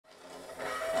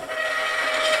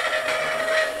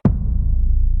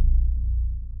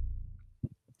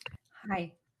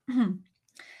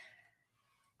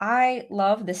I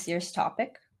love this year's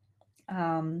topic.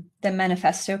 The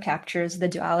manifesto captures the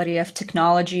duality of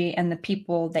technology and the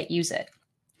people that use it.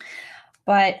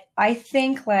 But I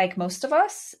think, like most of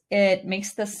us, it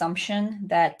makes the assumption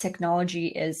that technology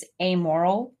is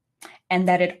amoral and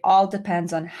that it all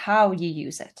depends on how you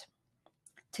use it.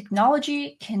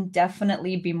 Technology can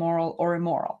definitely be moral or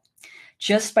immoral,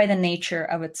 just by the nature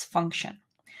of its function.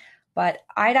 But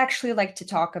I'd actually like to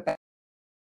talk about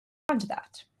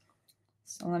that.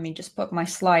 So let me just put my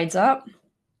slides up.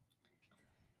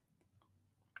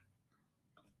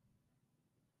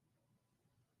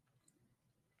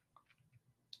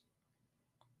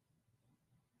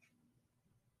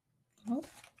 Oh.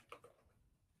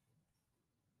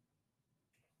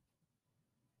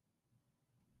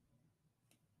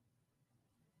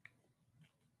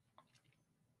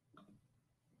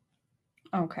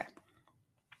 Okay.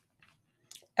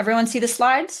 Everyone see the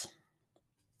slides?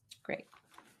 Great.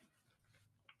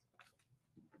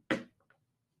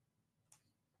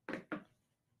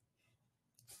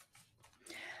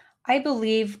 I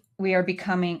believe we are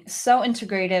becoming so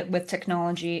integrated with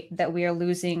technology that we are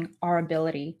losing our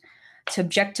ability to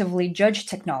objectively judge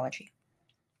technology.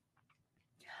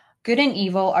 Good and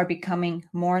evil are becoming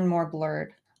more and more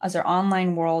blurred as our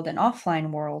online world and offline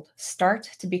world start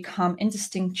to become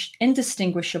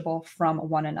indistinguishable from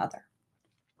one another.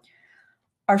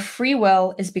 Our free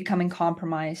will is becoming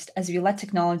compromised as we let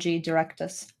technology direct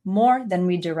us more than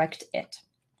we direct it.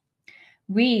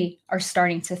 We are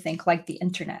starting to think like the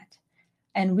internet,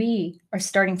 and we are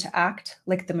starting to act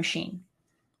like the machine.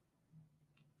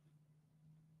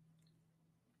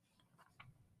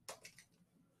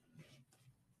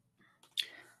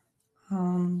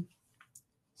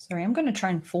 Sorry, I'm going to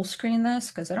try and full screen this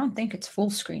because I don't think it's full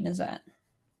screen, is it?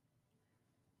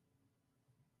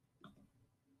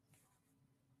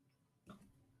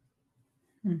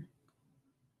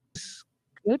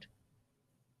 Good.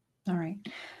 All right.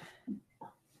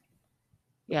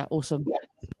 Yeah, awesome.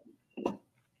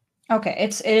 Okay,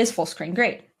 it is full screen.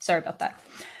 Great. Sorry about that.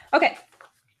 Okay.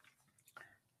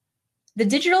 The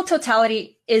digital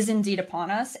totality is indeed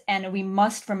upon us, and we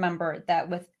must remember that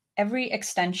with every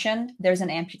extension, there's an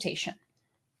amputation.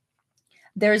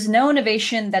 There is no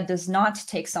innovation that does not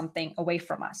take something away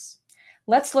from us.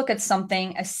 Let's look at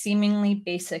something as seemingly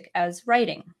basic as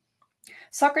writing.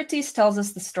 Socrates tells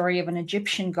us the story of an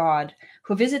Egyptian god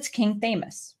who visits King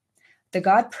Thamus. The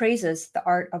god praises the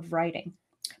art of writing,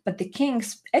 but the king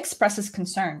expresses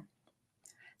concern.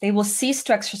 They will cease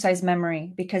to exercise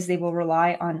memory because they will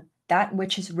rely on that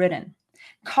which is written,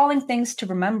 calling things to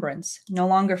remembrance no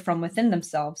longer from within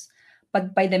themselves,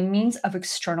 but by the means of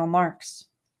external marks.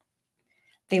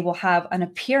 They will have an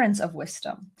appearance of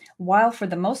wisdom, while for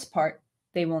the most part,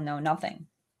 they will know nothing.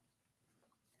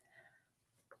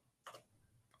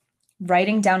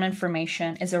 Writing down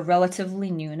information is a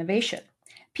relatively new innovation.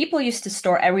 People used to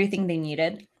store everything they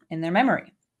needed in their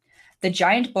memory. The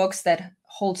giant books that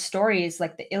hold stories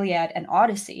like the Iliad and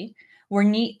Odyssey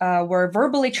were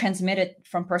verbally transmitted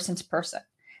from person to person.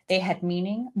 They had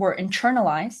meaning, were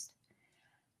internalized,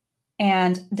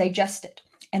 and digested,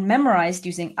 and memorized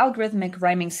using algorithmic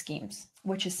rhyming schemes,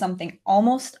 which is something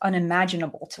almost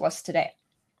unimaginable to us today.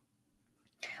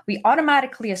 We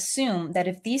automatically assume that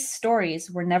if these stories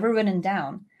were never written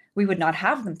down, we would not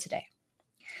have them today.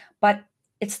 But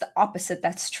it's the opposite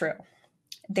that's true.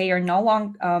 They are no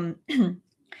longer,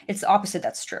 it's the opposite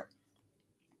that's true.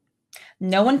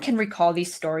 No one can recall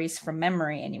these stories from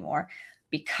memory anymore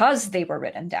because they were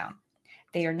written down.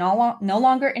 They are no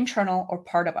longer internal or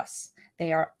part of us.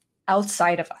 They are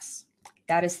outside of us.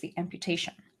 That is the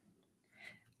amputation.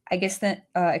 I guess the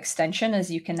extension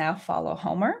is you can now follow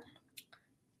Homer.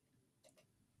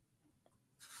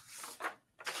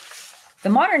 The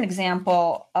modern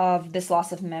example of this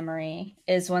loss of memory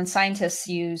is when scientists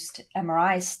used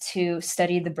MRIs to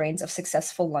study the brains of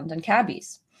successful London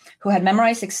cabbies who had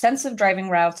memorized extensive driving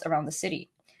routes around the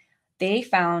city. They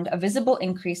found a visible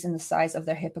increase in the size of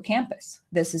their hippocampus.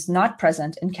 This is not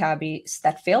present in cabbies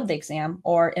that failed the exam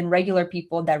or in regular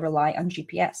people that rely on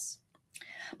GPS.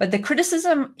 But the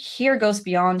criticism here goes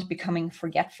beyond becoming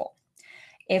forgetful.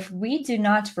 If we do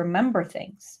not remember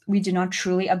things, we do not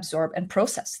truly absorb and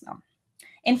process them.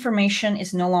 Information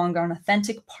is no longer an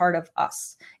authentic part of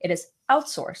us. It is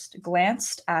outsourced,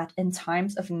 glanced at in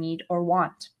times of need or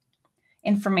want.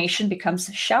 Information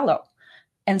becomes shallow,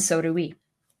 and so do we.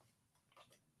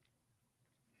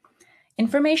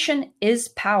 Information is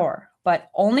power,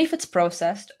 but only if it's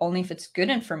processed, only if it's good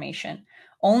information,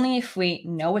 only if we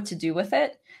know what to do with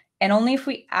it, and only if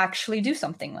we actually do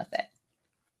something with it.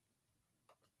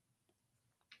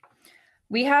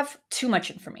 We have too much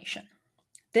information.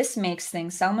 This makes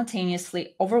things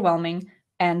simultaneously overwhelming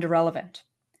and irrelevant.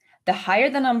 The higher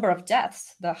the number of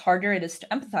deaths, the harder it is to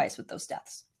empathize with those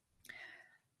deaths.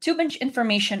 Too much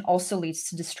information also leads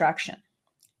to distraction.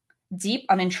 Deep,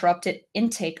 uninterrupted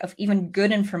intake of even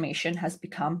good information has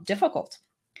become difficult.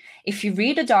 If you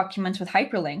read a document with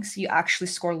hyperlinks, you actually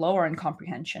score lower in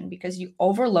comprehension because you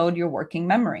overload your working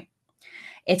memory.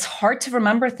 It's hard to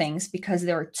remember things because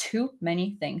there are too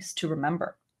many things to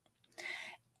remember.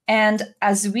 And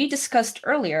as we discussed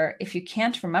earlier, if you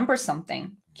can't remember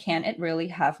something, can it really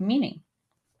have meaning?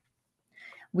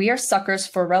 We are suckers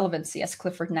for relevancy, as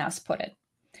Clifford Nass put it.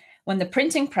 When the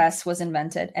printing press was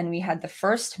invented and we had the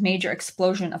first major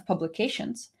explosion of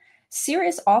publications,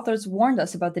 serious authors warned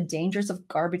us about the dangers of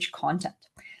garbage content.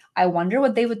 I wonder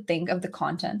what they would think of the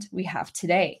content we have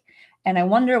today. And I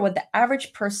wonder what the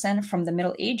average person from the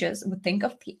Middle Ages would think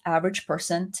of the average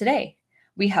person today.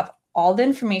 We have all the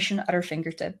information at our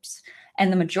fingertips,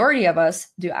 and the majority of us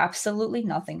do absolutely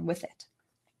nothing with it.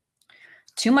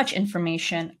 Too much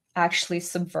information actually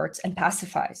subverts and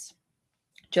pacifies.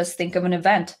 Just think of an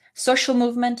event, social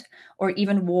movement, or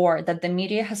even war that the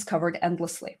media has covered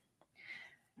endlessly.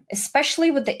 Especially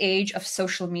with the age of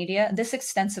social media, this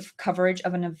extensive coverage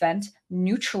of an event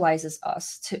neutralizes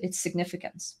us to its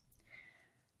significance.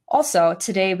 Also,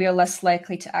 today we are less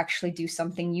likely to actually do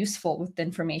something useful with the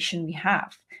information we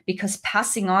have, because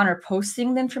passing on or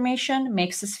posting the information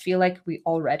makes us feel like we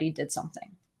already did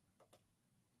something.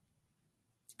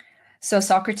 So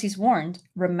Socrates warned,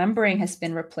 remembering has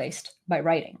been replaced by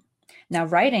writing. Now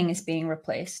writing is being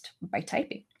replaced by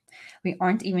typing. We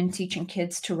aren't even teaching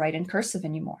kids to write in cursive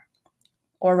anymore,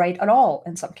 or write at all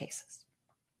in some cases.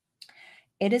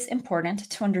 It is important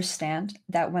to understand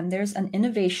that when there's an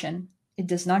innovation, it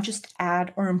does not just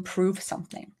add or improve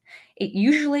something. It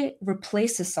usually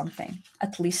replaces something,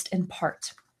 at least in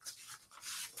part.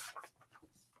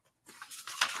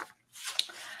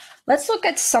 Let's look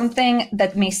at something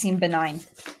that may seem benign.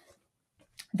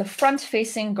 The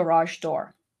front-facing garage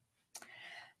door.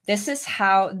 This is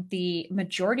how the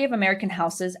majority of American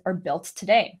houses are built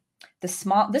today. This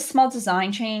small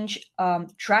design change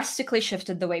drastically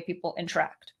shifted the way people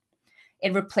interact.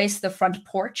 It replaced the front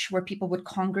porch where people would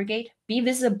congregate, be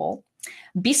visible,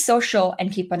 be social,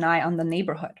 and keep an eye on the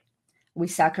neighborhood. We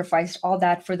sacrificed all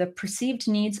that for the perceived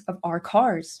needs of our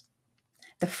cars.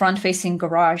 The front-facing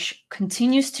garage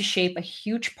continues to shape a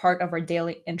huge part of our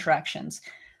daily interactions,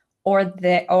 or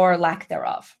lack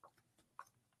thereof.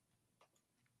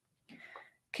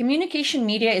 Communication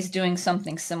media is doing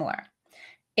something similar.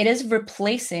 It is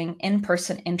replacing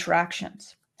in-person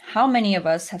interactions. How many of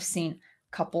us have seen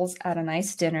couples at a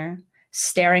nice dinner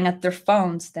staring at their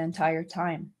phones the entire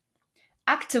time,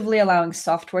 actively allowing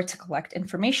software to collect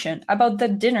information about the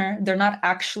dinner they're not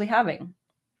actually having,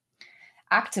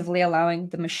 actively allowing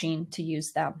the machine to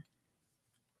use them?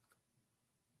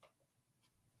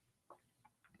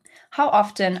 How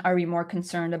often are we more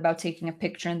concerned about taking a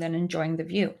picture than enjoying the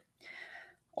view,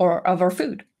 or of our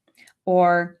food,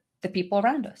 or the people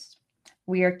around us?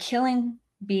 We are killing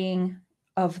being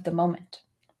of the moment.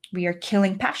 We are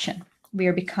killing passion. We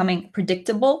are becoming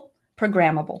predictable,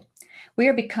 programmable. We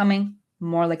are becoming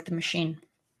more like the machine.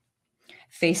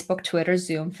 Facebook, Twitter,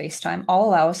 Zoom, FaceTime all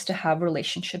allow us to have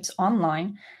relationships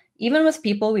online, even with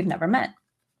people we've never met.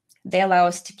 They allow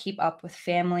us to keep up with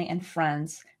family and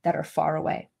friends that are far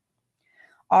away.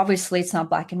 Obviously, it's not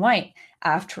black and white.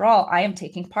 After all, I am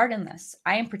taking part in this.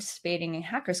 I am participating in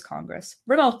Hackers Congress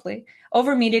remotely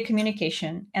over media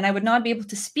communication, and I would not be able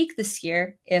to speak this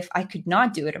year if I could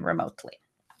not do it remotely.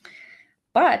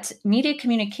 But media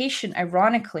communication,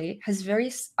 ironically, has very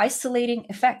isolating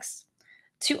effects.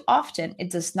 Too often,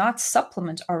 it does not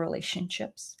supplement our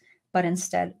relationships, but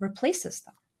instead replaces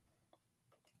them.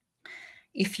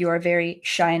 If you are very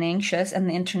shy and anxious and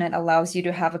the internet allows you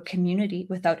to have a community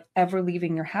without ever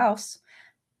leaving your house,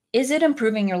 is it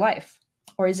improving your life?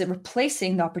 Or is it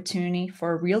replacing the opportunity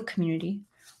for a real community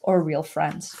or real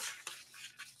friends?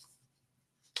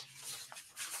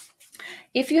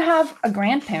 If you have a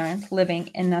grandparent living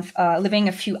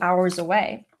a few hours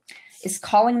away, is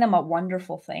calling them a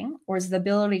wonderful thing, or is the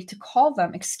ability to call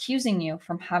them excusing you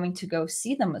from having to go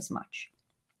see them as much?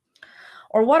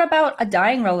 Or what about a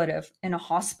dying relative in a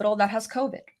hospital that has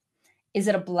COVID? Is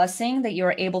it a blessing that you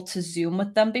are able to Zoom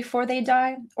with them before they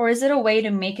die? Or is it a way to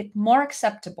make it more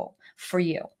acceptable for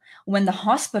you when the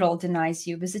hospital denies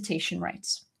you visitation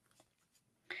rights?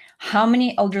 How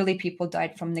many elderly people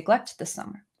died from neglect this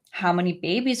summer? How many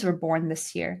babies were born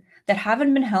this year that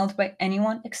haven't been held by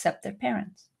anyone except their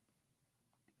parents?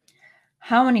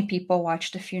 How many people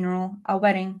watched a funeral, a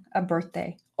wedding, a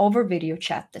birthday over video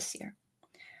chat this year?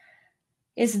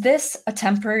 Is this a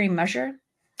temporary measure,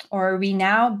 or are we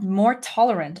now more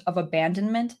tolerant of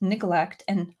abandonment, neglect,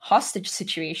 and hostage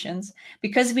situations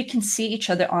because we can see each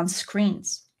other on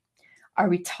screens? Are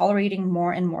we tolerating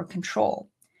more and more control?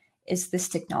 Is this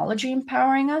technology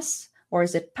empowering us, or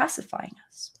is it pacifying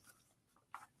us?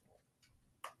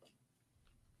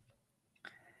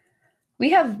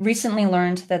 We have recently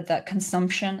learned that the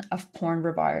consumption of porn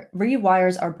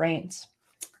rewires our brains.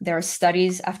 There are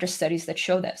studies after studies that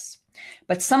show this,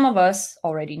 but some of us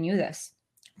already knew this.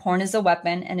 Porn is a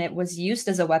weapon, and it was used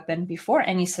as a weapon before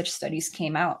any such studies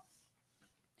came out.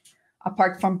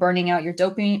 Apart from burning out your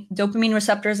dopamine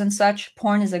receptors and such,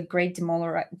 porn is a great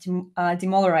demoralizer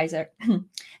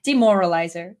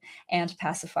and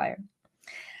pacifier.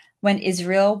 When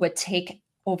Israel would take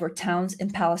over towns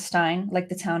in Palestine, like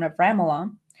the town of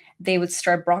Ramallah, they would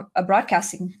start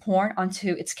broadcasting porn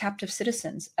onto its captive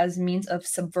citizens as means of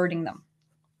subverting them.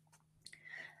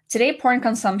 Today, porn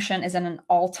consumption is at an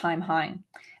all-time high.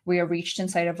 We are reached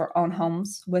inside of our own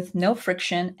homes with no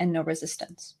friction and no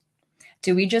resistance.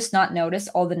 Do we just not notice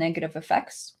all the negative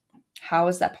effects? How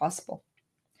is that possible?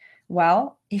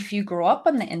 Well, if you grow up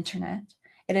on the internet,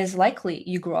 it is likely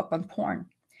you grew up on porn,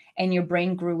 and your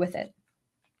brain grew with it.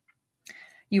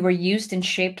 You were used and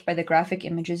shaped by the graphic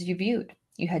images you viewed.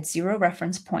 You had zero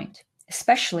reference point,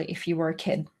 especially if you were a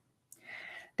kid.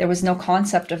 There was no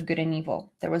concept of good and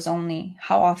evil. There was only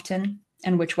how often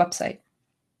and which website.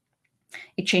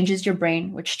 It changes your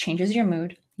brain, which changes your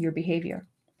mood, your behavior.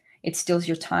 It steals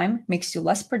your time, makes you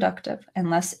less productive, and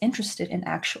less interested in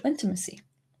actual intimacy.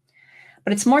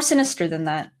 But it's more sinister than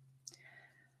that.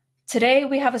 Today,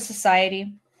 we have a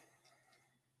society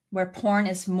where porn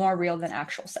is more real than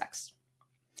actual sex.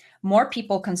 More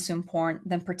people consume porn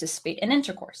than participate in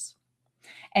intercourse.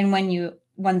 And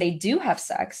when they do have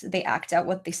sex, they act out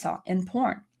what they saw in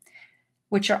porn,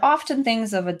 which are often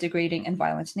things of a degrading and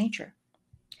violent nature.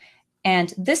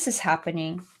 And this is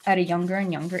happening at a younger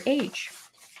and younger age.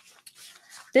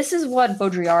 This is what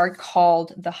Baudrillard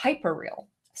called the hyperreal.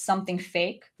 Something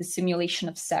fake, the simulation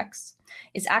of sex,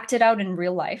 is acted out in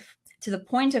real life to the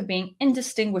point of being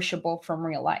indistinguishable from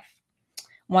real life.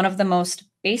 One of the most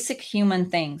basic human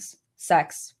things,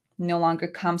 sex, no longer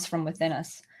comes from within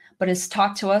us, but is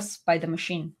taught to us by the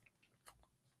machine.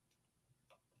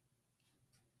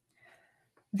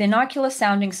 The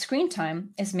innocuous-sounding screen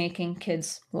time is making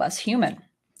kids less human.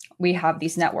 We have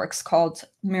these networks called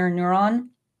mirror neurons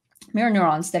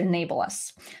that enable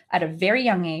us, at a very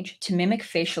young age, to mimic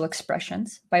facial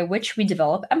expressions by which we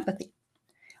develop empathy.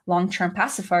 Long-term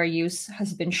pacifier use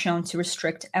has been shown to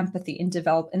restrict empathy in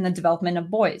the development of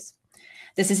boys.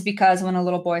 This is because when a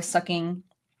little boy is sucking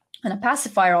on a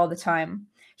pacifier all the time,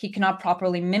 he cannot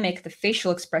properly mimic the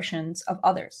facial expressions of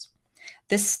others.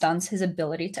 This stunts his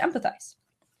ability to empathize.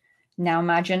 Now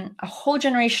imagine a whole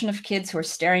generation of kids who are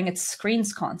staring at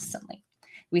screens constantly.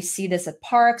 We see this at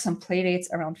parks and playdates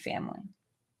around family.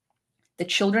 The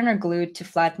children are glued to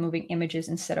flat moving images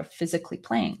instead of physically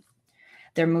playing.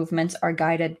 Their movements are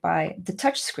guided by the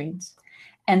touch screens,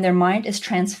 and their mind is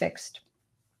transfixed.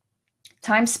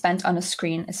 Time spent on a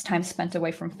screen is time spent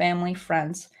away from family,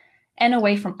 friends, and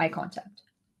away from eye contact.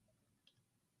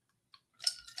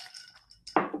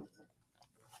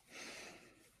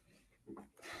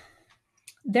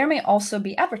 There may also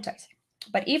be advertising,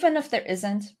 but even if there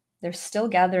isn't, they're still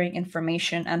gathering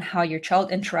information on how your child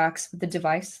interacts with the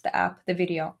device, the app, the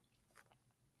video.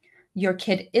 Your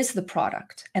kid is the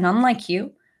product, and unlike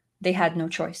you, they had no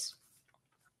choice.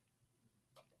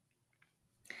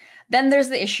 Then there's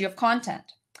the issue of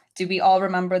content. Do we all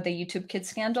remember the YouTube Kids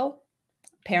scandal?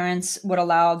 Parents would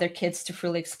allow their kids to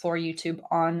freely explore YouTube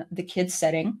on the kids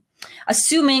setting,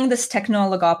 assuming this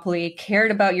techno-oligopoly cared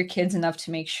about your kids enough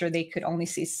to make sure they could only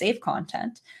see safe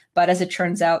content. But as it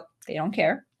turns out, they don't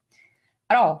care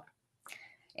at all.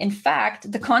 In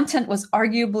fact, the content was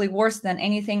arguably worse than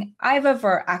anything I've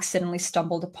ever accidentally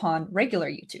stumbled upon regular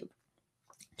YouTube.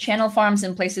 Channel farms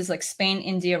in places like Spain,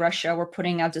 India, Russia were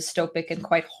putting out dystopic and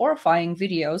quite horrifying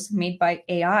videos made by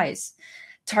AIs,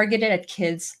 targeted at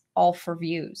kids, all for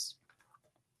views.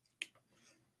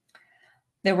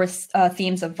 There were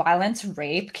themes of violence,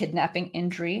 rape, kidnapping,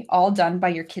 injury, all done by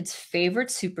your kid's favorite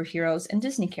superheroes and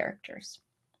Disney characters.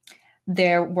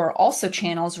 There were also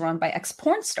channels run by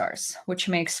ex-porn stars, which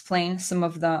may explain some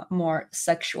of the more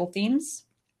sexual themes.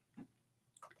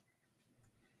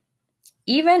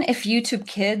 Even if YouTube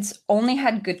Kids only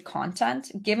had good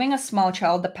content, giving a small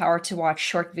child the power to watch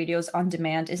short videos on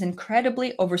demand is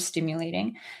incredibly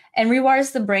overstimulating and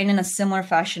rewires the brain in a similar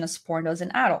fashion as porn does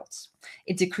in adults.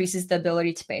 It decreases the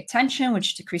ability to pay attention,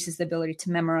 which decreases the ability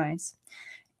to memorize.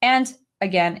 And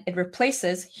again, it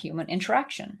replaces human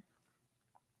interaction.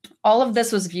 All of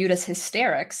this was viewed as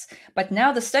hysterics, but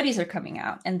now the studies are coming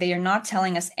out and they are not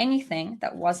telling us anything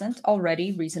that wasn't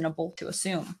already reasonable to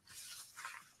assume.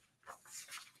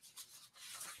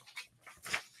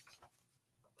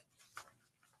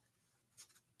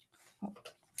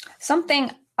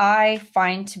 Something I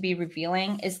find to be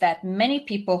revealing is that many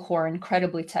people who are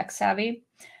incredibly tech savvy,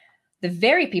 the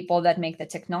very people that make the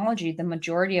technology the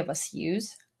majority of us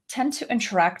use, tend to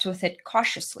interact with it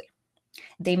cautiously.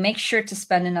 They make sure to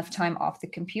spend enough time off the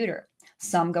computer.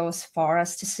 Some go as far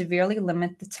as to severely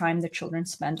limit the time their children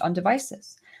spend on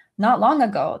devices. Not long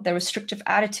ago, the restrictive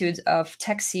attitudes of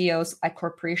tech CEOs at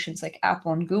corporations like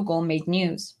Apple and Google made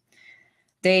news.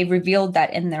 They revealed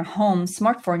that in their homes,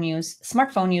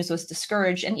 smartphone use was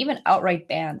discouraged and even outright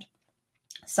banned.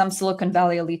 Some Silicon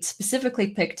Valley elites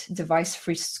specifically picked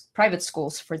device-free private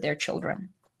schools for their children.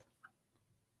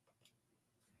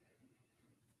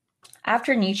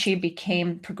 After Nietzsche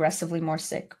became progressively more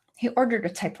sick, he ordered a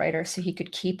typewriter so he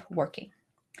could keep working.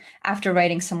 After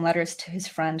writing some letters to his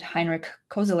friend Heinrich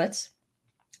Koselleck,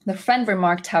 the friend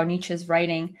remarked how Nietzsche's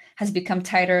writing has become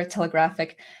tighter,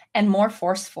 telegraphic, and more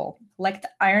forceful, like the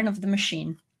iron of the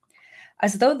machine,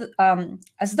 as though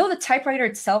the typewriter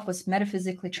itself was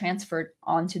metaphysically transferred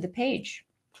onto the page.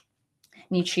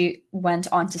 Nietzsche went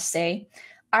on to say,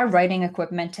 "Our writing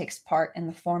equipment takes part in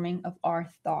the forming of our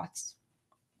thoughts."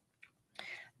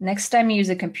 Next time you use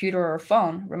a computer or a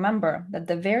phone, remember that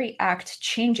the very act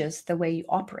changes the way you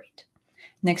operate.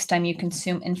 Next time you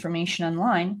consume information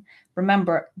online,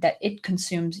 remember that it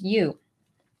consumes you.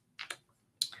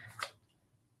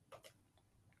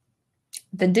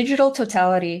 The digital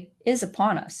totality is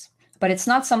upon us, but it's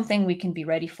not something we can be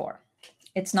ready for.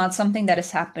 It's not something that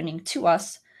is happening to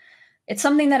us. It's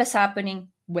something that is happening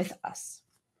with us.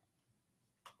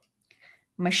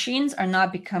 Machines are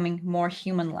not becoming more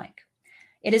human-like.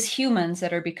 It is humans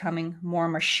that are becoming more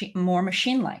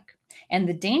machine-like. And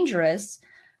the danger is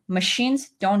machines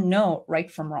don't know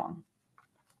right from wrong.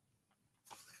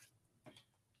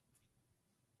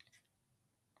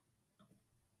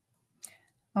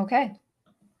 Okay.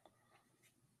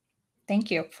 Thank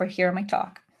you for hearing my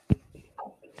talk.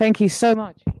 Thank you so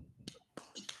much.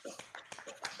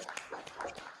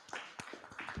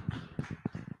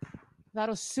 That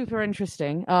was super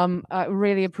interesting. I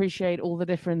really appreciate all the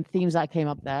different themes that came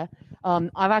up there.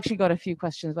 I've actually got a few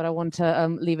questions, but I want to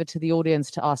leave it to the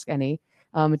audience to ask any.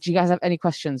 Do you guys have any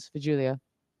questions for Julia?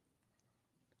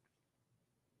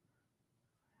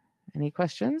 Any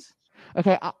questions?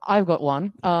 Okay, I've got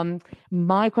one.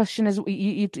 My question is,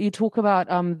 you talk about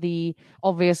the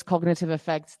obvious cognitive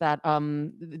effects that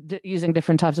using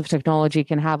different types of technology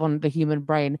can have on the human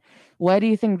brain. Where do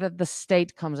you think that the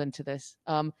state comes into this?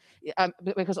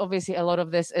 Because obviously a lot of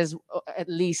this is, at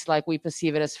least like we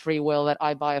perceive it as free will, that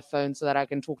I buy a phone so that I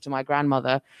can talk to my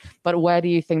grandmother. But where do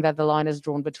you think that the line is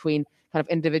drawn between kind of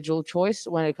individual choice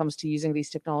when it comes to using these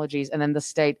technologies and then the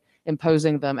state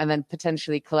imposing them and then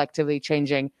potentially collectively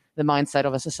changing the mindset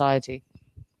of a society?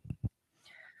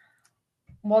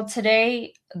 Well,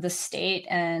 today the state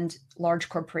and large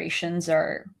corporations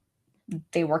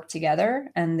they work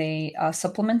together and they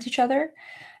supplement each other.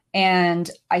 And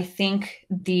I think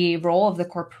the role of the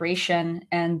corporation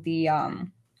and the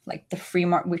like the free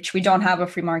market, which we don't have a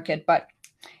free market, but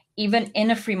even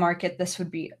in a free market, this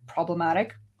would be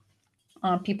problematic.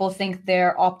 People think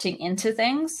they're opting into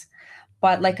things.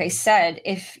 But like I said,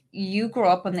 if you grow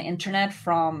up on the internet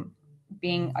from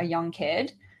being a young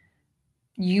kid,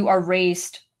 you are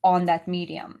raised on that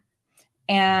medium.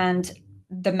 And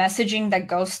the messaging that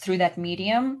goes through that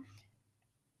medium,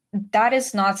 that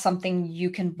is not something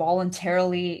you can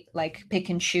voluntarily like pick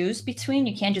and choose between.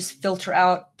 You can't just filter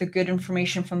out the good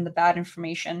information from the bad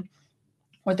information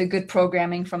or the good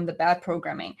programming from the bad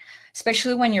programming,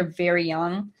 especially when you're very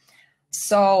young.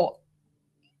 So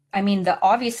I mean, the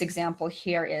obvious example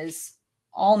here is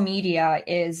all the media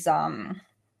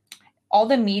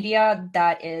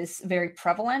that is very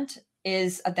prevalent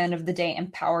is at the end of the day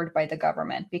empowered by the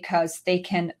government because they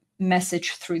can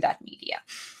message through that media.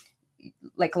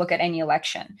 Like look at any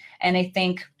election. And I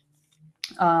think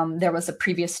there was a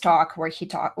previous talk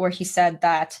where he said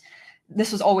that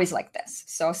this was always like this.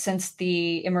 So since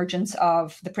the emergence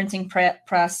of the printing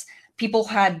press, people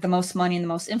had the most money and the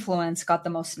most influence, got the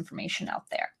most information out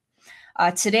there.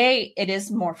 Today, it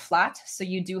is more flat, so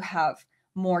you do have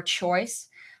more choice,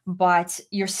 but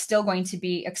you're still going to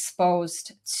be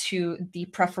exposed to the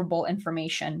preferable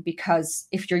information because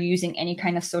if you're using any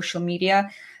kind of social media,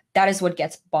 that is what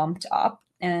gets bumped up.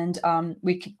 And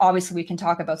we can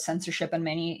talk about censorship, and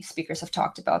many speakers have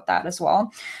talked about that as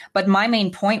well. But my main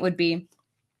point would be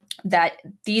that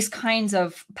these kinds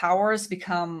of powers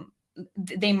become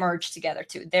they merge together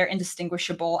too. They're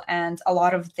indistinguishable, and a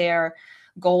lot of their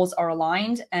goals are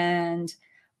aligned. And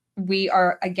we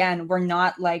are, again, we're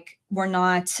not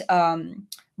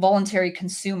voluntary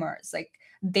consumers. Like,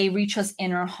 they reach us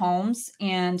in our homes,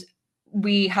 and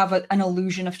we have an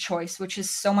illusion of choice, which is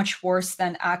so much worse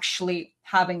than actually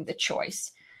having the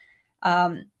choice.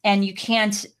 And you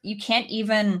can't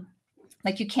even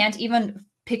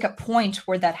pick a point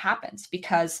where that happens,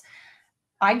 because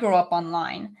I grew up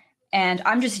online and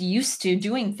I'm just used to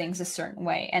doing things a certain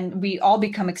way. And we all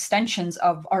become extensions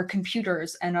of our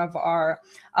computers and of our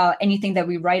anything that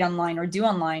we write online or do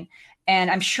online. And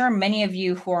I'm sure many of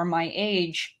you who are my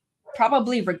age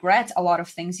probably regret a lot of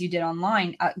things you did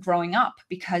online growing up,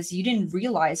 because you didn't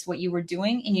realize what you were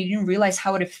doing, and you didn't realize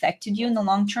how it affected you in the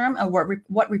long term, and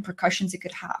what repercussions it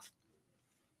could have.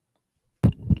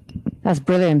 That's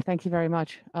brilliant. Thank you very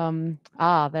much.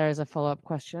 There is a follow-up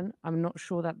question. I'm not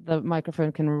sure that the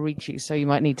microphone can reach you, so you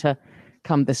might need to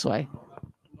come this way.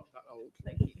 Not that old.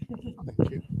 Thank you.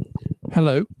 Thank you.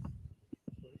 Hello.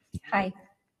 Hi.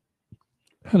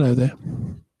 Hello there.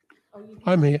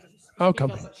 I'm here. I'll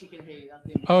come.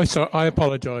 Oh, sorry. I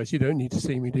apologize. You don't need to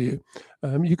see me, do you?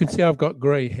 You can see I've got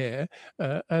grey hair,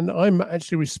 and I'm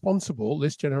actually responsible.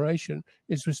 This generation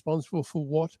is responsible for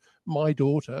what my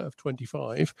daughter of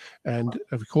 25, and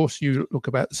of course you look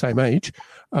about the same age,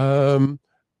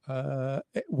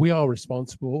 we are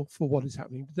responsible for what is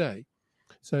happening today.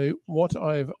 So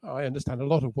I understand a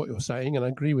lot of what you're saying, and I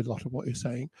agree with a lot of what you're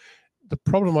saying. The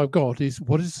problem I've got is,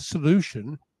 what is the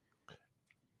solution?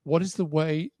 What is the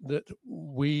way that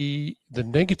the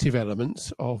negative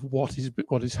elements of what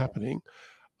is happening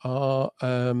are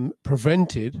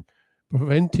prevented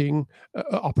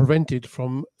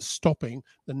from stopping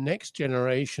the next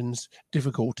generation's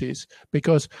difficulties?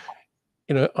 Because,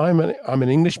 you know, I'm an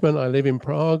Englishman. I live in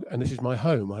Prague, and this is my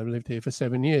home. I've lived here for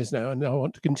 7 years now, and I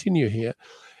want to continue here.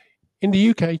 In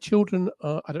the UK, children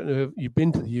are, I don't know if you've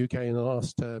been to the UK in the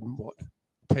last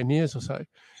 10 years or so.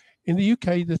 In the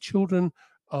UK, the children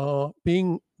are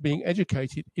being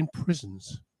educated in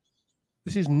prisons.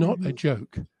 This is not a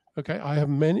joke. Okay, I have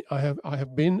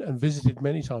been and visited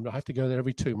many times. I have to go there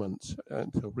every 2 months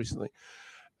until recently,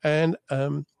 and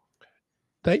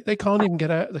they can't even get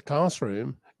out of the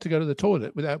classroom to go to the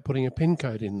toilet without putting a PIN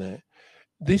code in there.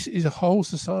 This is a whole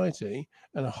society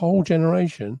and a whole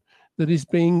generation that is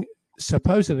being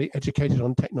supposedly educated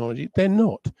on technology. They're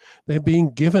not. They're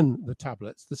being given the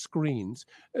tablets, the screens,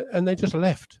 and they're just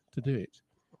left to do it.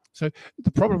 So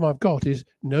the problem I've got is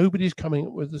nobody's coming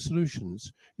up with the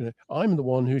solutions. You know, I'm the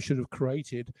one who should have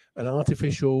created an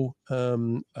artificial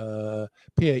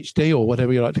PhD, or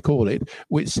whatever you like to call it,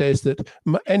 which says that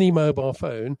any mobile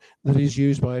phone that is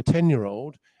used by a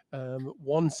 10-year-old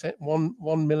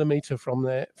 1 millimeter from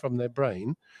their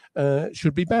brain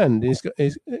should be banned. You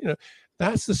know,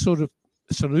 that's the sort of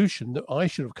solution that I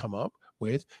should have come up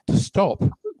with to stop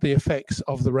the effects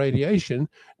of the radiation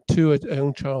to a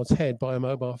young child's head by a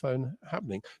mobile phone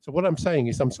happening. So what I'm saying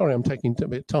is, I'm sorry I'm taking a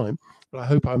bit of time, but I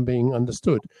hope I'm being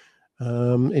understood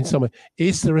in some way.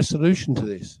 Is there a solution to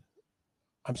this?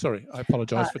 I'm sorry, I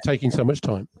apologize for taking so much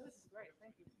time.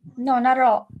 No, not at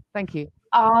all. Thank you.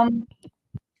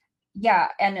 Yeah,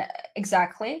 and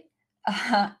exactly.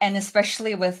 And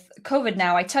especially with COVID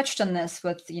now, I touched on this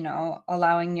with, you know,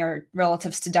 allowing your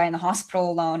relatives to die in the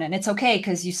hospital alone. And it's okay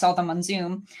because you saw them on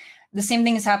Zoom. The same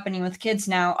thing is happening with kids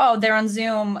now. Oh, they're on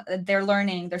Zoom, they're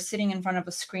learning, they're sitting in front of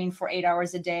a screen for 8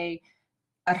 hours a day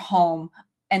at home.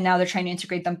 And now they're trying to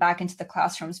integrate them back into the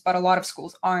classrooms, but a lot of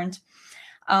schools aren't.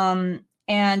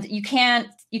 And you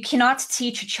cannot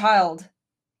teach a child,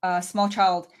 a small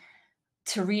child,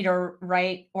 to read or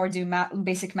write or do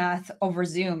basic math over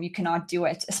Zoom. You cannot do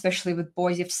it, especially with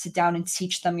boys. You have to sit down and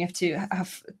teach them. You have to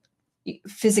have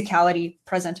physicality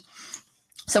present.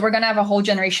 So we're going to have a whole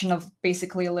generation of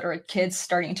basically illiterate kids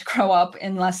starting to grow up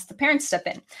unless the parents step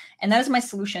in. And that is my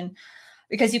solution,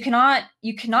 because you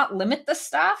cannot limit this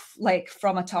stuff like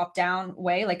from a top-down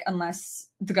way, like unless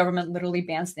the government literally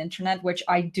bans the internet, which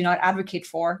I do not advocate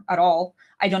for at all.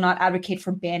 I do not advocate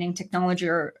for banning technology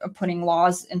or putting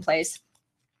laws in place.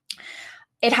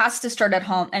 It has to start at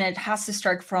home, and it has to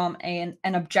start from an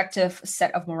objective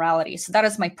set of morality. So that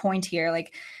is my point here.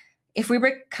 Like, if we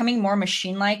were becoming more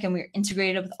machine-like and we're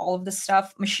integrated with all of this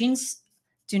stuff, machines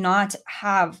do not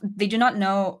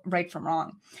know right from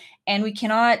wrong. And we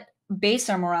cannot base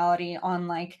our morality on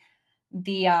like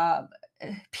the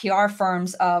PR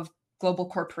firms of global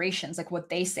corporations, like what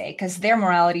they say, because their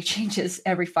morality changes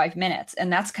every 5 minutes.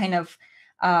 And that's kind of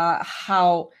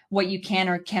how what you can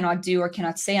or cannot do or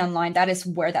cannot say online, that is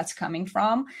where that's coming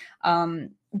from.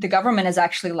 the government is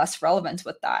actually less relevant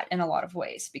with that in a lot of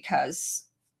ways, because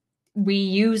we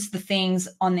use the things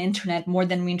on the internet more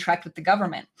than we interact with the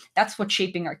government. That's what's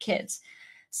shaping our kids.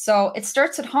 So it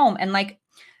starts at home. And like,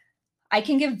 I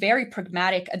can give very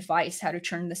pragmatic advice how to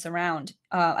turn this around,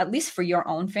 at least for your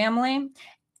own family.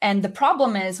 And the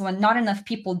problem is when not enough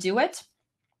people do it,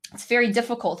 it's very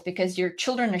difficult because your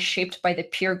children are shaped by the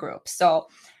peer group. So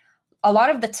a lot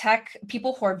of the tech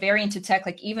people who are very into tech,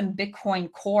 like even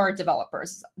Bitcoin core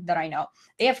developers that I know,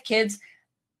 they have kids.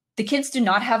 The kids do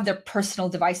not have their personal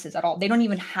devices at all. They don't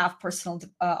even have personal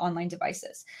online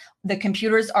devices. The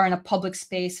computers are in a public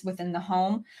space within the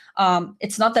home.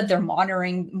 It's not that they're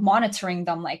monitoring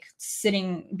them, like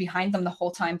sitting behind them the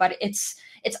whole time, but it's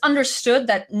understood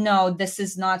that no, this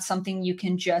is not something you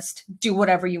can just do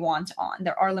whatever you want on.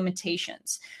 There are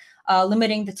limitations,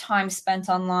 limiting the time spent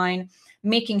online,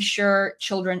 making sure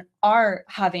children are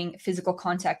having physical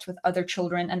contact with other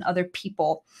children and other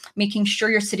people, making sure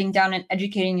you're sitting down and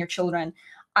educating your children.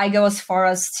 I go as far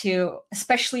as to,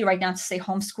 especially right now, to say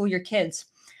homeschool your kids.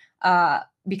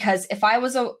 Because if I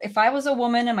was a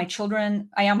woman and my children,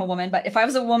 I am a woman, but if I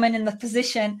was a woman in the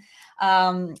position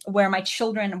where my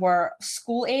children were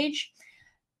school age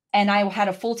and I had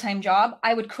a full-time job,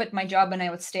 I would quit my job and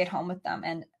I would stay at home with them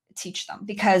and teach them,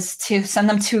 because to send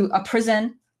them to a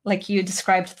prison, like you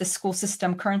described the school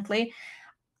system currently,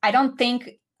 I don't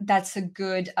think that's a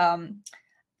good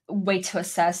way to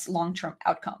assess long-term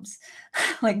outcomes.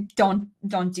 Like, don't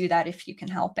do that if you can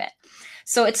help it.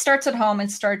 So it starts at home.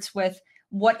 It starts with,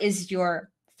 what is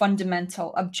your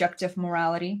fundamental objective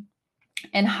morality,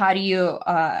 and how do you,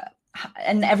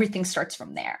 and everything starts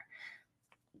from there.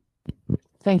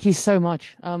 Thank you so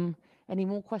much. Any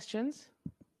more questions?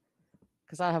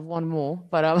 Because I have one more,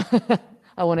 but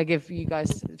I want to give you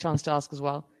guys a chance to ask as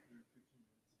well.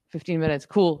 15 minutes.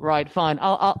 Cool. Right. Fine.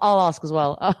 I'll ask as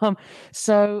well.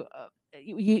 So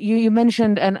you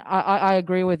mentioned, and I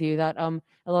agree with you, that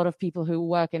a lot of people who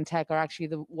work in tech are actually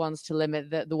the ones to limit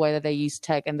the way that they use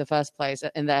tech in the first place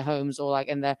in their homes or like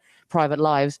in their private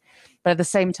lives. But at the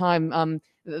same time,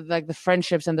 like the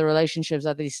friendships and the relationships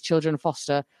that these children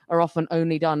foster are often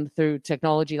only done through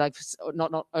technology, like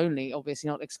not only, obviously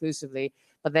not exclusively,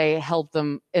 but they help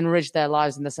them enrich their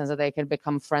lives in the sense that they can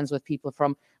become friends with people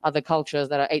from other cultures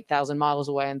that are 8,000 miles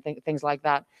away and things like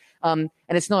that. And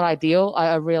it's not ideal.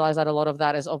 I realize that a lot of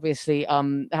that is obviously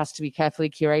has to be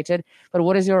carefully curated. But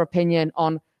what is your opinion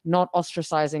on not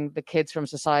ostracizing the kids from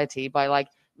society by like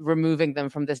removing them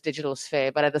from this digital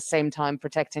sphere, but at the same time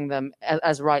protecting them,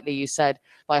 as rightly you said,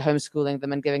 by homeschooling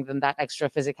them and giving them that extra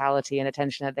physicality and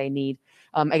attention that they need?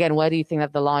 Again, where do you think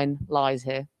that the line lies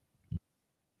here?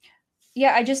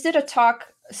 Yeah, I just did a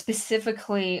talk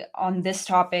specifically on this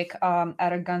topic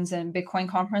at a Guns and Bitcoin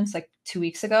conference like 2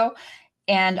 weeks ago.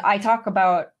 And I talk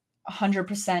about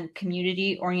 100%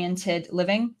 community-oriented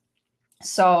living.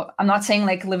 So I'm not saying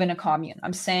like live in a commune.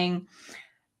 I'm saying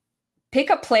pick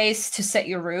a place to set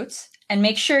your roots and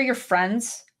make sure your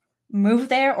friends move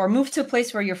there, or move to a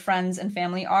place where your friends and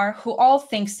family are who all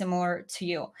think similar to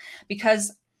you.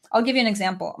 Because I'll give you an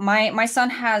example. My son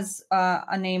has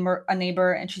a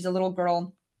neighbor, and she's a little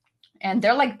girl, and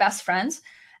they're like best friends.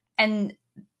 And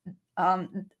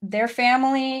their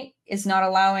family is not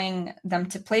allowing them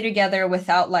to play together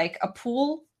without like a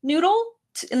pool noodle,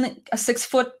 a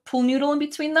 6-foot pool noodle in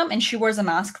between them. And she wears a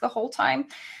mask the whole time.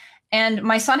 And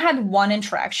my son had one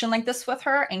interaction like this with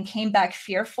her and came back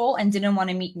fearful and didn't want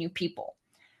to meet new people.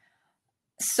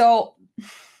 So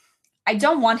I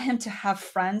don't want him to have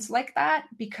friends like that,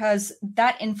 because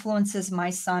that influences my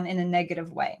son in a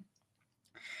negative way.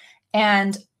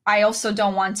 And I also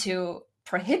don't want to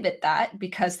prohibit that,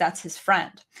 because that's his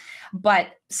friend.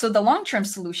 But so the long-term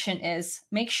solution is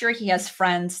make sure he has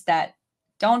friends that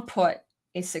don't put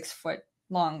a 6-foot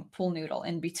long pool noodle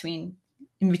in between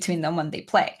them when they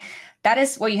play. That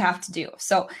is what you have to do.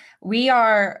 So we've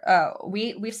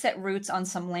set roots on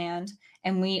some land,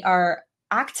 and we are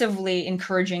actively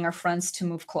encouraging our friends to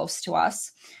move close to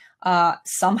us.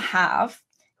 Some have,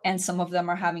 and some of them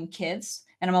are having kids.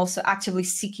 And I'm also actively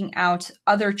seeking out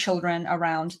other children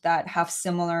around that have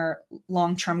similar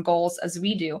long-term goals as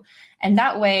we do. And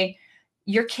that way,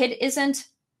 your kid isn't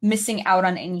missing out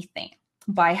on anything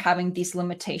by having these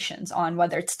limitations on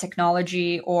whether it's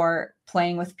technology or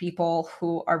playing with people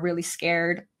who are really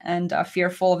scared and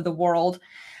fearful of the world.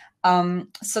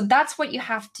 So that's what you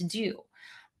have to do.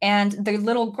 And the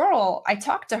little girl, I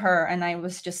talked to her and I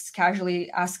was just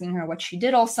casually asking her what she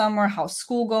did all summer, how's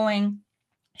school going.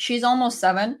 She's almost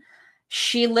 7.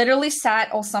 She literally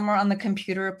sat all summer on the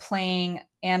computer playing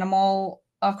Animal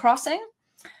Crossing.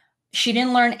 She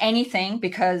didn't learn anything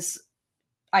because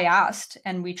I asked,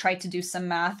 and we tried to do some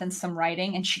math and some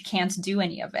writing, and she can't do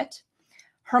any of it.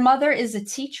 Her mother is a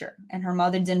teacher, and her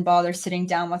mother didn't bother sitting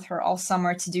down with her all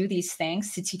summer to do these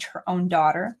things, to teach her own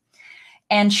daughter.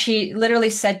 And she literally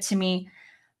said to me,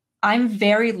 I'm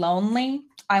very lonely.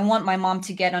 I want my mom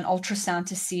to get an ultrasound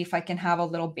to see if I can have a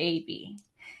little baby.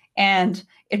 And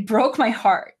it broke my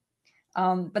heart.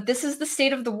 But this is the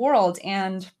state of the world.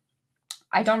 And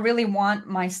I don't really want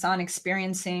my son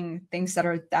experiencing things that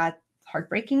are that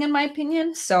heartbreaking, in my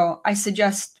opinion. So I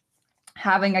suggest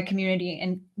having a community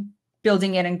and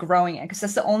building it and growing it, because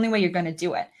that's the only way you're going to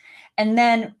do it. And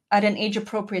then at an age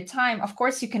appropriate time, of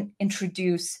course, you can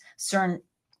introduce certain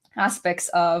aspects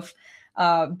of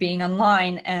being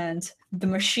online and the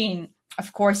machine.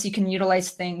 Of course, you can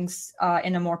utilize things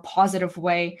in a more positive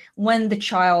way when the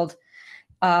child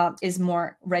is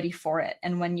more ready for it,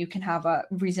 and when you can have a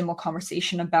reasonable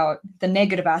conversation about the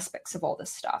negative aspects of all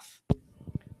this stuff.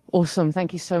 Awesome.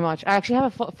 Thank you so much. I actually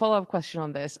have a follow-up question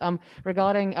on this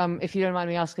regarding, if you don't mind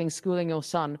me asking, schooling your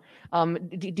son.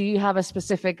 Do you have a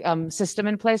specific system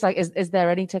in place? Like, is there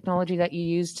any technology that you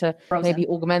use to maybe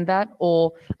augment that,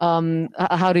 or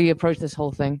how do you approach this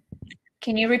whole thing?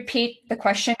 Can you repeat the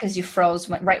question, because you froze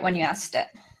right when you asked it?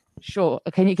 Sure.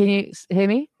 Can you hear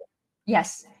me?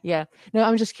 Yes. Yeah. No,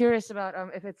 I'm just curious about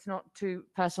if it's not too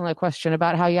personal a question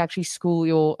about how you actually school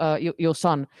your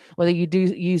son, whether you do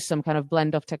use some kind of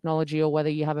blend of technology or whether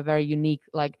you have a very unique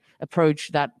approach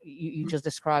that you just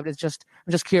described. I'm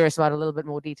just curious about a little bit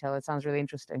more detail. It sounds really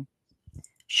interesting.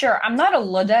 Sure. I'm not a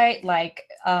Luddite.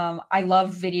 I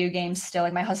love video games still.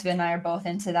 Like, my husband and I are both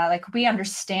into that. Like, we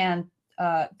understand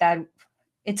that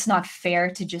it's not fair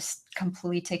to just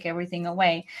completely take everything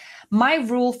away. My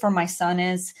rule for my son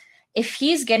is, if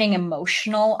he's getting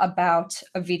emotional about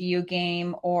a video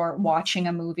game or watching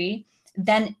a movie,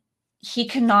 then he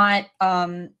cannot,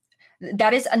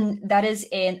 that is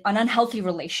an unhealthy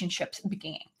relationship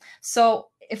beginning. So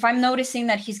if I'm noticing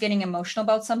that he's getting emotional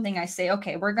about something, I say,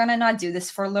 okay, we're going to not do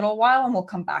this for a little while and we'll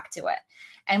come back to it.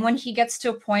 And when he gets to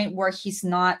a point where he's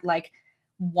not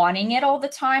wanting it all the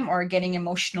time or getting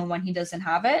emotional when he doesn't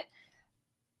have it,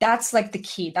 that's the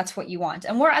key. That's what you want.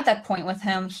 And we're at that point with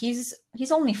him. He's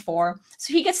only 4.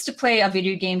 So he gets to play a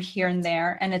video game here and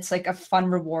there. And it's a fun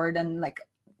reward. And at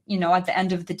the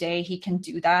end of the day, he can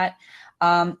do that.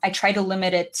 I try to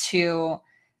limit it to,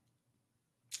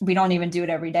 we don't even do it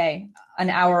every day,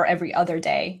 an hour every other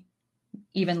day,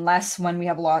 even less when we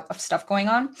have a lot of stuff going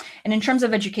on. And in terms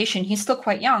of education, he's still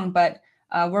quite young, but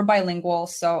we're bilingual.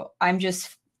 So I'm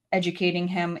just educating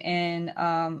him in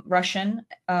Russian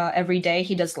every day.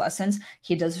 He does lessons.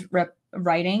 He does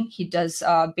writing. He does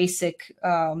basic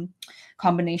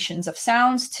combinations of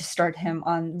sounds to start him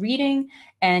on reading.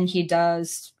 And he's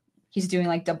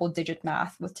doing double-digit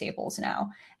math with tables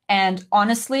now. And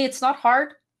honestly, it's not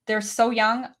hard. They're so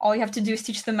young. All you have to do is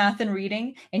teach them math and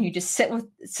reading, and you just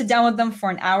sit down with them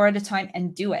for an hour at a time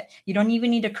and do it. You don't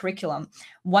even need a curriculum.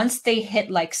 Once they hit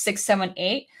 6, 7,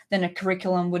 8, then a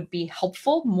curriculum would be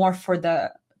helpful more for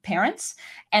the parents.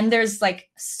 And there's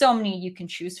so many you can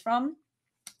choose from.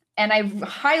 And I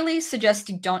highly suggest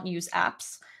you don't use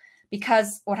apps,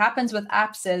 because what happens with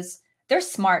apps is they're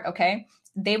smart. Okay.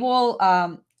 They will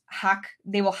hack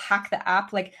the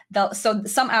app. So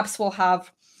some apps will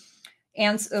have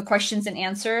questions and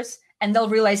answers, and they'll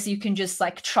realize you can just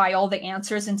try all the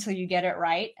answers until you get it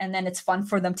right, and then it's fun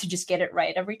for them to just get it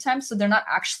right every time, so they're not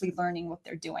actually learning what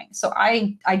they're doing. So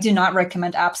I do not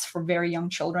recommend apps for very young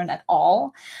children at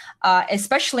all,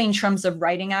 especially in terms of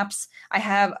writing apps. I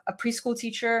have a preschool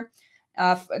teacher,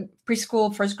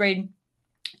 preschool first grade,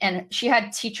 and she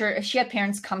had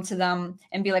parents come to them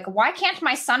and be like, why can't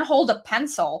my son hold a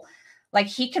pencil?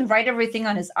 He can write everything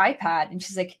on his iPad. And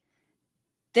she's like,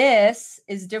 this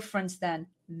is different than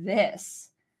this.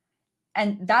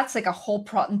 And that's a whole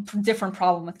different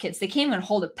problem with kids. They can't even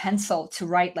hold a pencil to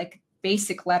write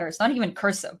basic letters, not even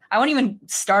cursive. I won't even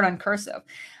start on cursive.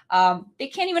 They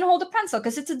can't even hold a pencil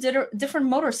because it's a different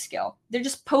motor skill. They're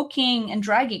just poking and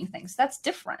dragging things. That's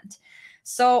different.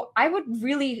 So I would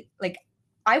really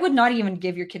I would not even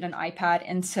give your kid an iPad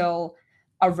until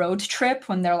a road trip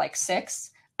when they're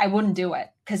 6. I wouldn't do it,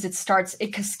 because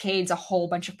it cascades a whole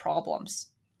bunch of problems.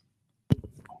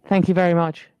 Thank you very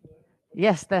much.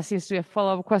 Yes, there seems to be a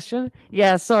follow-up question.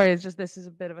 Yeah, sorry, it's just this is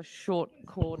a bit of a short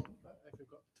call. If we've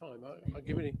got time, I'll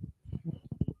give it.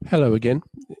 Hello again.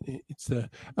 It's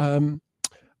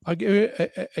I'll give you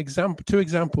two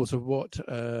examples of what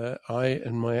I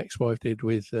and my ex-wife did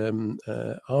with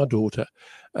our daughter.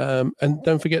 And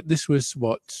don't forget, this was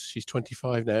she's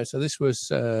 25 now, so this was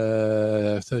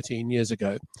 13 years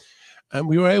ago. And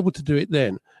we were able to do it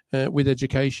then. with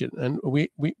education, and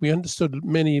we understood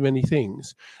many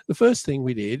things. The first thing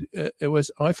we did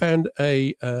was I found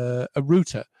a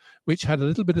router which had a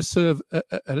little bit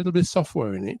of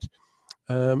software in it,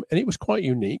 and it was quite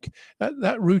unique.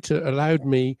 That router allowed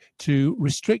me to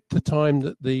restrict the time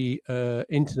that the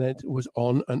internet was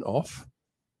on and off.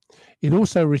 It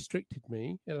also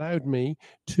allowed me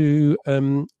to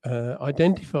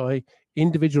identify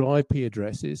individual IP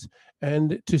addresses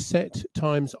and to set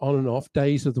times on and off,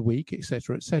 days of the week,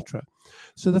 etc., etc.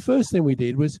 So the first thing we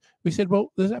did was we said,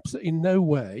 well, there's absolutely no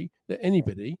way that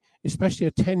anybody, especially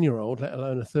a 10-year-old, let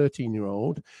alone a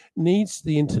 13-year-old, needs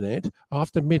the internet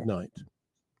after midnight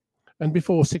and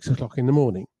before 6 o'clock in the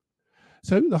morning.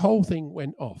 So the whole thing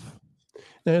went off.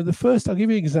 Now, I'll give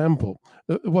you an example.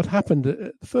 What happened,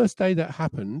 the first day that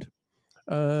happened,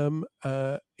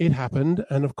 it happened,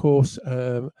 and of course,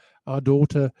 our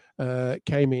daughter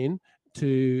came in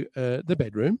to the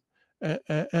bedroom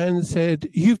and said,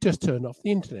 "You've just turned off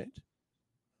the internet."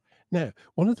 Now,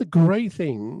 one of the great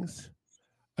things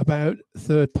about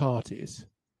third parties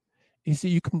is that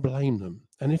you can blame them,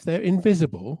 and if they're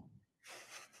invisible,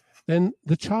 then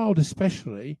the child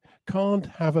especially can't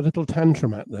have a little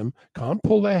tantrum at them, can't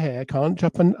pull their hair, can't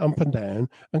jump up and down,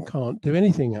 and can't do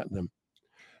anything at them.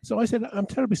 So I said, I'm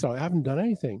terribly sorry, I haven't done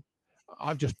anything.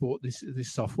 I've just bought this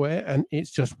software and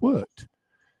it's just worked.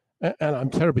 And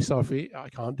I'm terribly sorry, I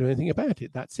can't do anything about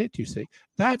it. That's it, you see.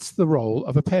 That's the role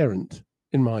of a parent,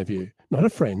 in my view. Not a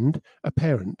friend, a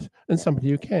parent, and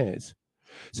somebody who cares.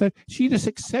 So she just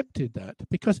accepted that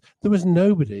because there was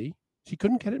nobody. She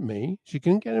couldn't get at me. She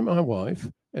couldn't get at my wife,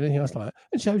 anything else like that.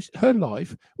 And so her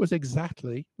life was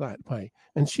exactly that way.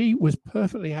 And she was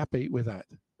perfectly happy with that.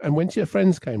 And when her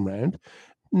friends came round,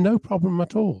 no problem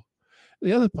at all.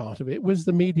 The other part of it was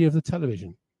the media of the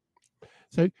television.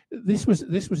 So this was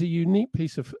a unique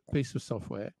piece of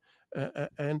software.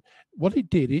 And what it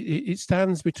did, it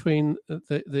stands between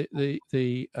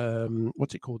the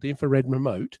what's it called, the infrared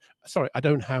remote. Sorry, I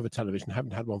don't have a television. I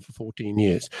haven't had one for 14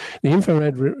 years. The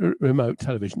infrared remote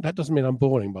television. That doesn't mean I'm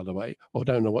boring, by the way, or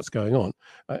don't know what's going on.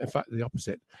 In fact, the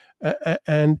opposite.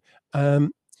 And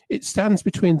it stands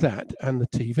between that and the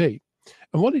TV.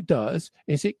 And what it does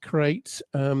is it creates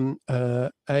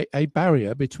a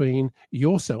barrier between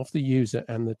yourself, the user,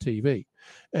 and the TV.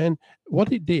 And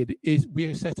what it did is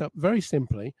we set up very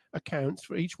simply accounts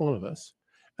for each one of us.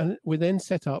 And we then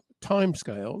set up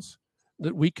timescales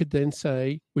that we could then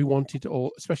say we wanted,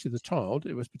 or especially the child,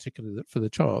 it was particularly for the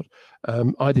child.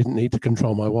 I didn't need to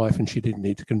control my wife and she didn't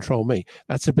need to control me.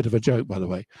 That's a bit of a joke, by the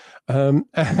way. But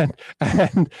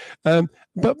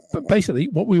basically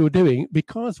what we were doing,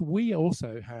 because we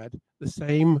also had the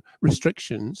same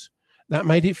restrictions, that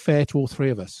made it fair to all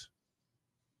three of us.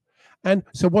 And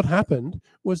so what happened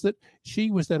was that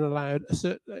she was then allowed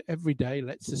every day,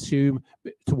 let's assume,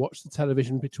 to watch the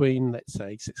television between, let's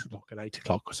say, 6 o'clock and 8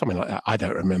 o'clock or something like that. I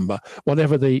don't remember,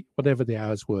 whatever the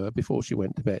hours were before she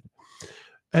went to bed.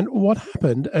 And what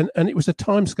happened, and it was a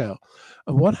time scale,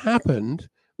 and what happened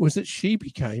was that she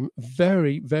became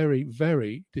very, very,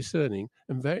 very discerning,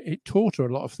 and it taught her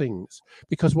a lot of things,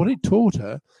 because what it taught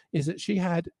her is that she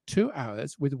had 2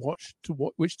 hours with which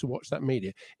to watch that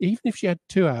media, even if she had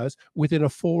 2 hours within a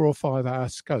 4 or 5 hour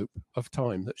scope of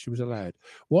time that she was allowed.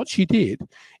 What she did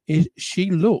is she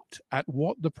looked at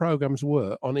what the programs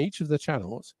were on each of the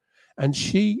channels, and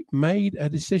she made a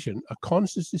decision, a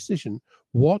conscious decision,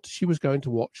 what she was going to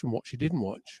watch and what she didn't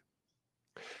watch.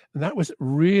 And that was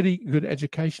really good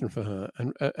education for her,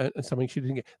 and something she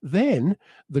didn't get. Then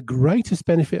the greatest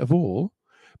benefit of all,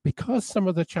 because some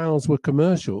of the channels were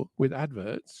commercial with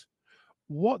adverts,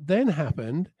 what then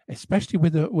happened, especially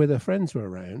with her friends were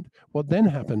around, what then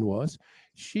happened was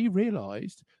she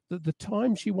realized that the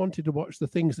time she wanted to watch the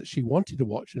things that she wanted to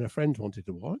watch and her friends wanted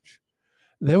to watch,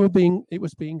 it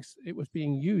was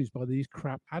being used by these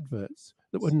crap adverts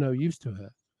that were no use to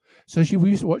her. So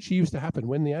what used to happen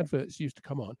when the adverts used to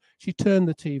come on, she turned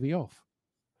the TV off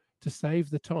to save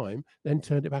the time, then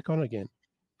turned it back on again.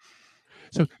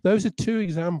 So those are 2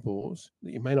 examples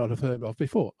that you may not have heard of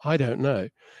before. I don't know.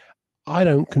 I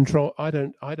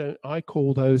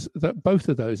call both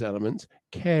of those elements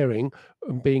caring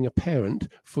and being a parent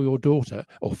for your daughter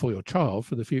or for your child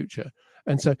for the future.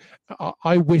 And so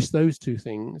I wish those 2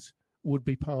 things would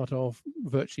be part of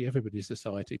virtually everybody's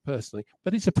society personally,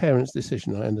 but it's a parent's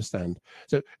decision, I understand.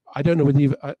 So I don't know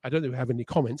whether I don't know if you have any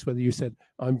comments, whether you said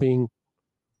I'm being,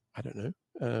 I don't know,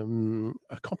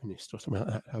 a communist or something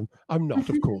like that. I'm not,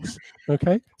 of course.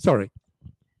 Okay, sorry.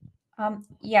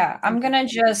 Yeah, I'm gonna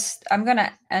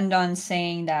end on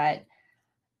saying that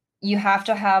you have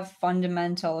to have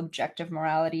fundamental objective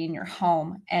morality in your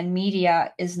home, and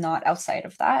media is not outside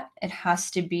of that. It has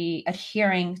to be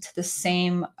adhering to the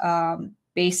same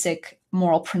basic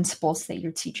moral principles that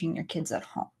you're teaching your kids at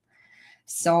home.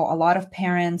 So a lot of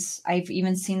parents, I've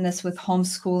even seen this with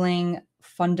homeschooling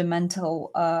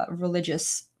fundamental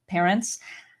religious parents,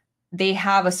 they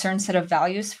have a certain set of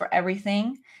values for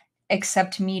everything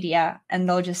except media, and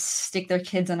they'll just stick their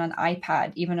kids on an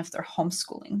iPad even if they're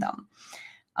homeschooling them.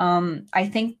 I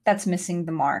think that's missing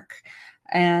the mark.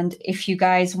 And if you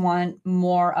guys want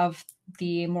more of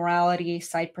the morality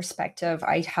side perspective,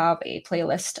 I have a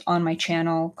playlist on my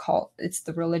channel it's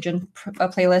the religion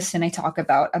playlist, and I talk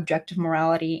about objective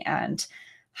morality and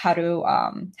how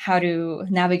to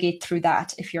navigate through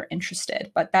that if you're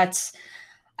interested. But I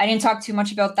didn't talk too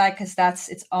much about that because that's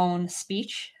its own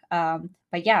speech.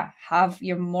 But yeah, have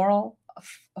your moral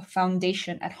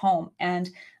foundation at home, and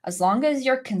as long as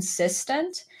you're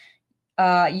consistent,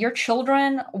 your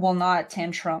children will not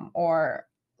tantrum or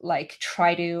like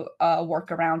try to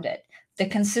work around it. The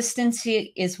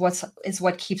consistency is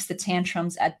what keeps the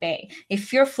tantrums at bay.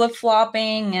 If you're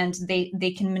flip-flopping and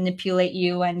they can manipulate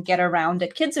you and get around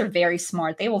it, kids are very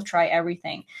smart. They will try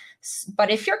everything. But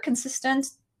if you're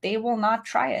consistent, they will not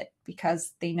try it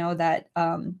because they know that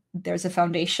there's a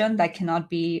foundation that cannot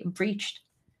be breached.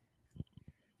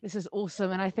 This is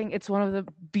awesome. And I think it's one of the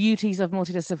beauties of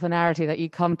multidisciplinarity that you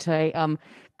come to a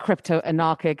crypto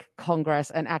anarchic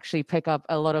congress and actually pick up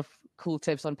a lot of cool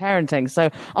tips on parenting. So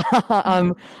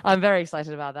I'm very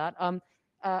excited about that.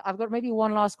 I've got maybe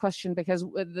one last question, because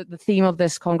the theme of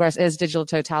this congress is digital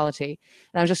totality.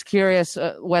 And I'm just curious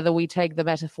whether we take the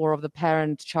metaphor of the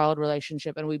parent-child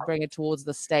relationship and we bring it towards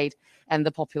the state and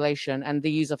the population and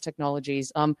the use of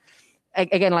technologies.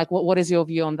 Again, like what is your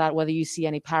view on that, whether you see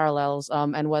any parallels,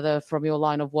 and whether from your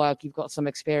line of work you've got some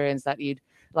experience that you'd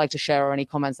like to share or any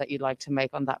comments that you'd like to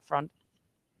make on that front?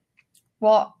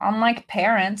 Well, unlike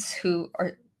parents who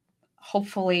are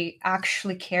hopefully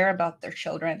actually care about their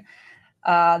children,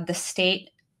 the state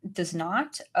does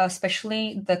not,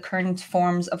 especially the current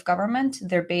forms of government.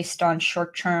 They're based on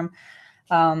short-term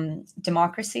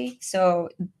democracy. So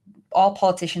all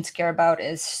politicians care about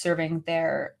is serving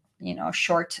their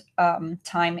short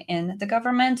time in the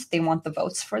government. They want the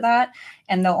votes for that.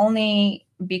 And they'll only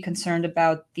be concerned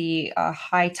about the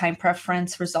high time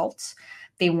preference results.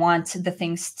 They want the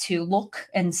things to look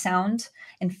and sound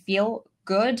and feel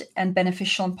good and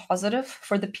beneficial and positive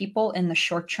for the people in the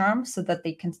short term so that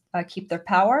they can keep their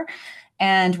power.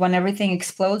 And when everything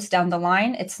explodes down the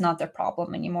line, it's not their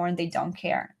problem anymore and they don't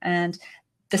care. And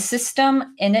the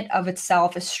system in it of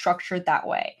itself is structured that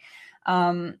way.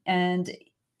 And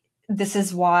this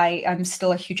is why I'm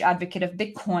still a huge advocate of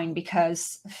Bitcoin,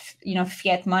 because,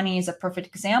 fiat money is a perfect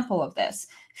example of this.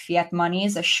 Fiat money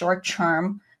is a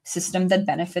short-term system that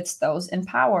benefits those in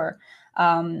power.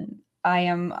 I'm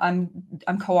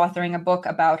co-authoring a book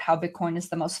about how Bitcoin is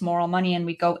the most moral money, and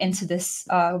we go into this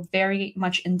very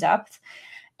much in depth.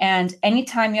 And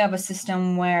anytime you have a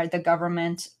system where the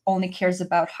government only cares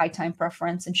about high time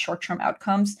preference and short-term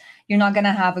outcomes, you're not going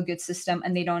to have a good system,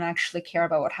 and they don't actually care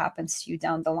about what happens to you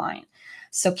down the line.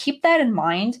 So keep that in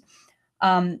mind.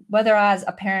 Whether as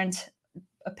a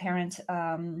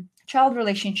parent-child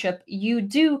relationship, you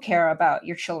do care about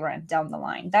your children down the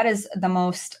line. That is the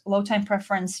most low time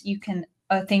preference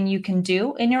thing you can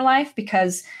do in your life,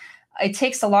 because it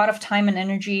takes a lot of time and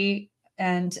energy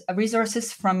and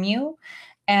resources from you.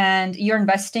 And you're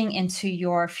investing into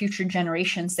your future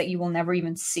generations that you will never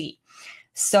even see.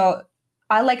 So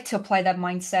I like to apply that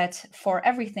mindset for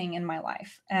everything in my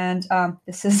life. And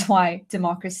this is why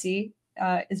democracy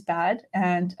is bad.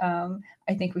 And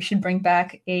I think we should bring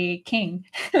back a king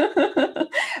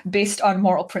based on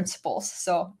moral principles.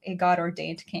 So a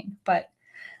God-ordained king. But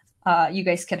you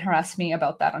guys can harass me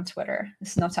about that on Twitter.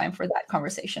 There's no time for that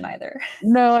conversation either.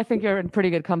 No, I think you're in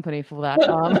pretty good company for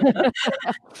that.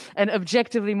 An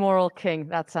objectively moral king.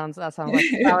 That sounds like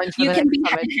a challenge. You can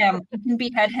behead him. You can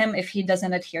behead him if he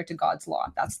doesn't adhere to God's law.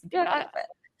 That's the beauty of it.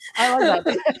 I like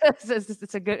that.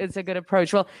 It's a good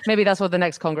approach. Well, maybe that's what the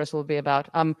next Congress will be about.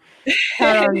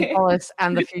 Paralelní Polis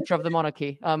and the future of the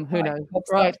monarchy. Who knows?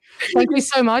 Right. Thank you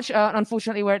so much.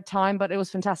 Unfortunately, we're at time, but it was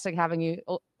fantastic having you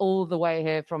all the way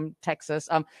here from Texas.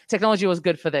 Technology was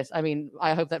good for this. I mean,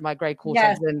 I hope that my grey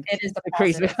cortex didn't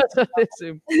decrease because of this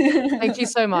Zoom. Thank you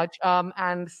so much.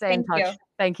 And stay in touch.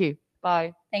 Thank you.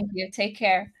 Bye. Thank you. Take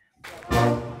care.